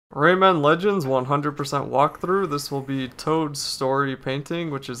Rayman Legends 100% walkthrough. This will be Toad's story painting,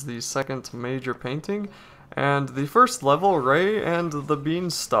 which is the second major painting, and the first level, Ray and the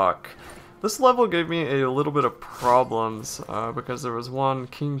Beanstalk. This level gave me a little bit of problems because there was one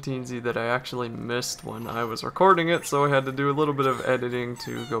King Teensy that I actually missed when I was recording it, so I had to do a little bit of editing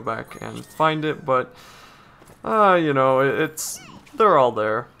to go back and find it, but you know, they're all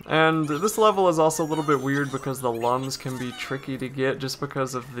there. And this level is also a little bit weird because the lums can be tricky to get just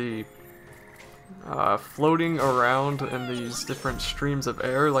because of the floating around in these different streams of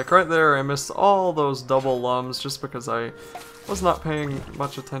air. Like right there, I missed all those double lums just because I was not paying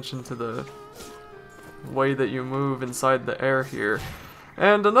much attention to the way that you move inside the air here.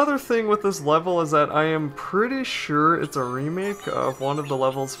 And another thing with this level is that I am pretty sure it's a remake of one of the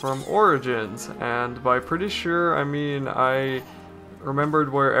levels from Origins, and by pretty sure I mean I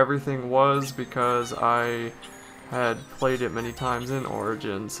remembered where everything was because I had played it many times in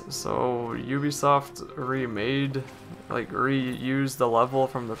Origins. So Ubisoft reused the level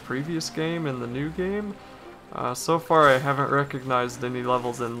from the previous game in the new game. So far I haven't recognized any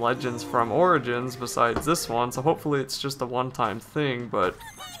levels in Legends from Origins besides this one, so hopefully it's just a one-time thing, but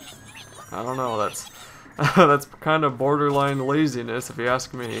I don't know, that's that's kind of borderline laziness if you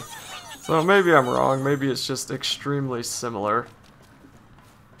ask me. So maybe I'm wrong, maybe it's just extremely similar.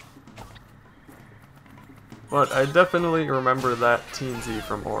 But I definitely remember that Teensy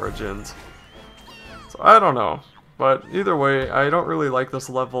from Origins. So I don't know, but either way, I don't really like this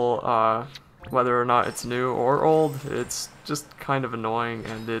level, whether or not it's new or old. It's just kind of annoying,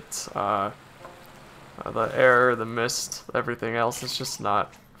 and it's the air, the mist, everything else is just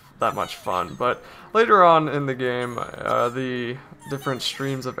not that much fun. But later on in the game, the different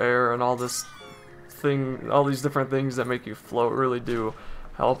streams of air and all these different things that make you float really do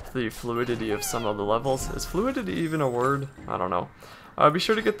help the fluidity of some of the levels. Is fluidity even a word? I don't know. Be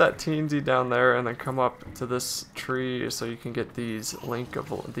sure to get that Teensy down there and then come up to this tree so you can get these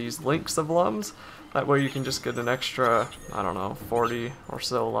links of lums. That way you can just get an extra, I don't know, 40 or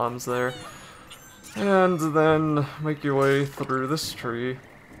so lums there. And then make your way through this tree.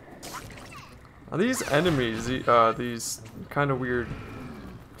 Now, these enemies, these kind of weird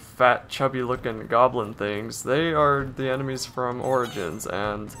fat, chubby looking goblin things, they are the enemies from Origins,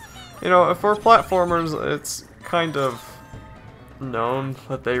 and you know, for platformers it's kind of known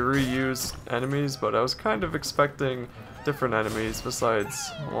that they reuse enemies, but I was kind of expecting different enemies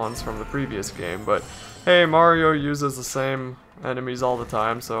besides ones from the previous game. But hey, Mario uses the same enemies all the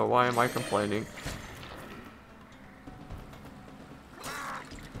time, so why am I complaining?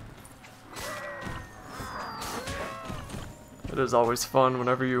 It is always fun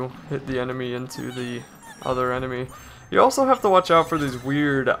whenever you hit the enemy into the other enemy. You also have to watch out for these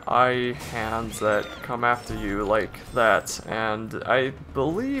weird eye hands that come after you like that, and I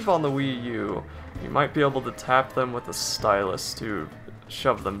believe on the Wii U you might be able to tap them with a stylus to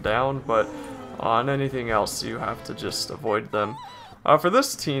shove them down, but on anything else you have to just avoid them. For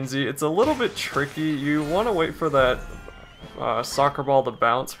this Teensy, it's a little bit tricky. You want to wait for that soccer ball to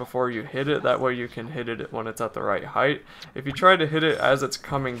bounce before you hit it, that way you can hit it when it's at the right height. If you try to hit it as it's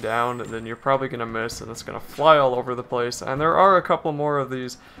coming down, then you're probably going to miss and it's going to fly all over the place. And there are a couple more of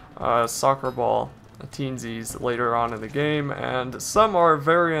these soccer ball Teensies later on in the game, and some are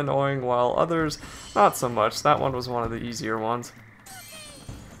very annoying while others not so much. That one was one of the easier ones.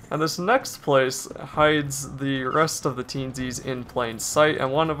 And this next place hides the rest of the Teensies in plain sight, and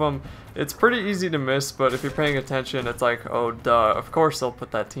one of them, it's pretty easy to miss, but if you're paying attention, it's like, oh duh, of course they'll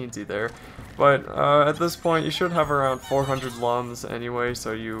put that Teensy there. But at this point, you should have around 400 lums anyway,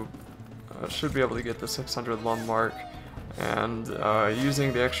 so you should be able to get the 600 lum mark. And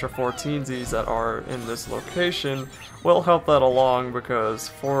using the extra 4 Teensies that are in this location will help that along, because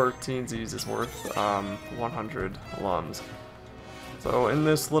 4 Teensies is worth 100 lums. So in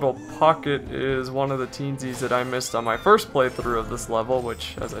this little pocket is one of the Teensies that I missed on my first playthrough of this level,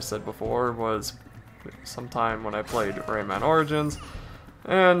 which, as I said before, was sometime when I played Rayman Origins.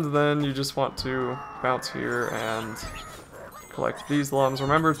 And then you just want to bounce here and collect these lums.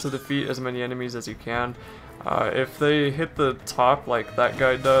 Remember to defeat as many enemies as you can. If they hit the top like that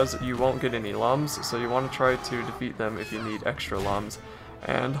guy does, you won't get any lums, so you want to try to defeat them if you need extra lums.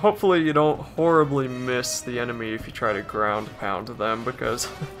 And hopefully you don't horribly miss the enemy if you try to ground pound them, because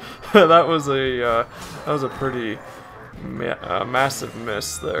that was a pretty massive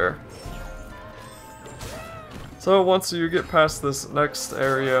miss there. So once you get past this next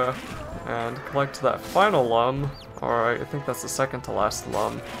area and collect that final lum, or I think that's the second to last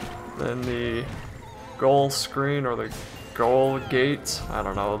lum, then the goal screen or the goal gate, I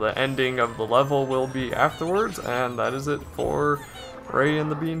don't know, the ending of the level will be afterwards, and that is it for Ray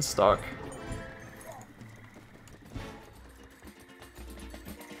and the Beanstalk.